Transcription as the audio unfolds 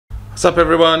What's up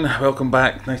everyone, welcome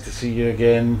back, nice to see you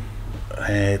again.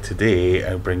 Today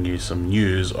I'll bring you some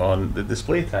news on the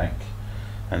display tank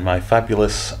and my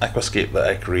fabulous aquascape that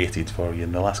I created for you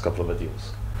in the last couple of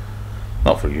videos.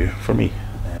 Not for you, for me.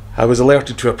 I was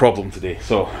alerted to a problem today,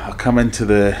 so I'll come into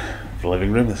the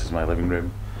living room. This is my living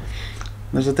room.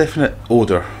 There's a definite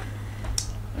odour.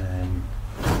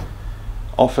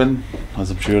 Often,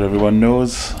 as I'm sure everyone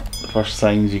knows, the first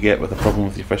signs you get with a problem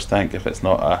with your fish tank, if it's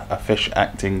not a fish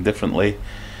acting differently,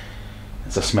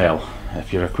 it's a smell.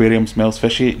 If your aquarium smells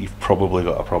fishy, you've probably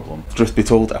got a problem. Truth be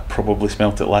told, I probably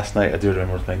smelt it last night. I do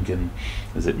remember thinking,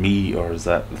 is it me or is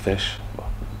that the fish? Well,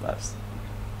 that's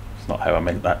not how I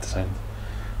meant that to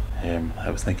sound. I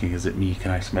was thinking, is it me?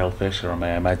 Can I smell fish or am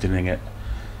I imagining it?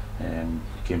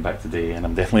 Came back today and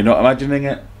I'm definitely not imagining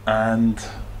it, and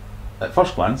at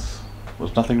first glance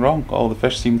there's nothing wrong. All the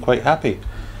fish seem quite happy.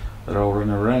 They're all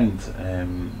running around.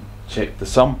 Checked the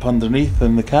sump underneath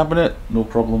in the cabinet, no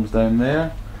problems down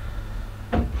there.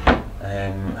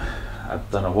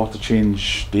 I've done a water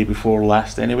change day before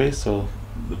last anyway, so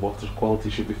the water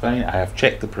quality should be fine. I have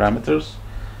checked the parameters.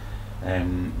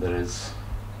 There is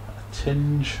a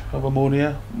tinge of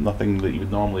ammonia, nothing that you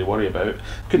would normally worry about.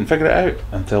 Couldn't figure it out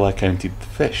until I counted the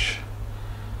fish.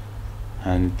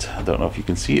 And I don't know if you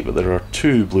can see it, but there are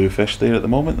 2 blue fish there at the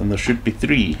moment, and there should be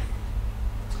 3.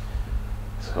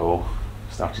 So,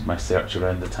 started my search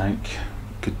around the tank,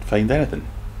 couldn't find anything.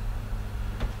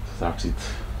 Started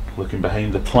looking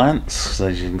behind the plants.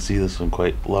 As you can see, there's some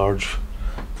quite large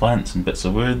plants and bits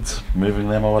of wood, moving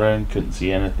them all around, couldn't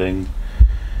see anything.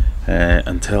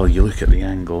 Until you look at the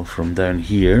angle from down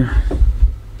here,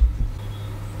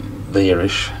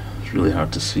 there-ish, it's really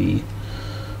hard to see,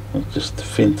 just the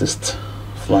faintest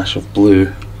flash of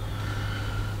blue,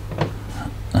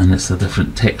 and it's a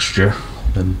different texture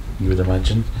than you would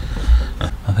imagine.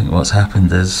 I think what's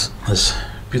happened is this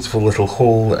beautiful little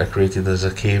hole that I created as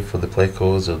a cave for the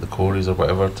plecos or the cories or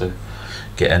whatever to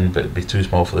get in, but it'd be too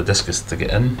small for the discus to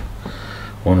get in.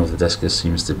 One of the discus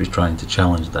seems to be trying to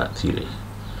challenge that theory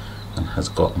and has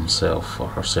got himself or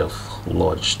herself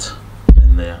lodged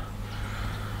in there.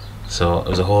 So it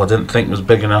was a hole I didn't think was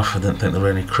big enough. I didn't think there were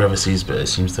any crevices, but it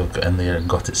seems to have got in there and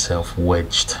got itself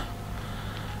wedged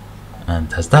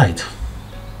and has died,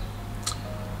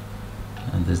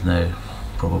 and is now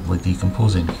probably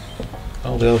decomposing.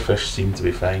 All the other fish seem to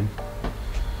be fine.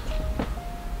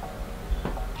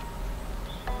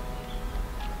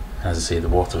 As I say, the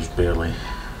water's barely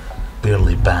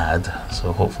bad,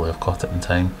 so hopefully I've caught it in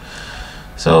time.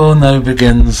 So now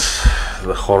begins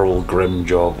the horrible, grim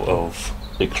job of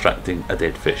extracting a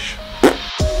dead fish.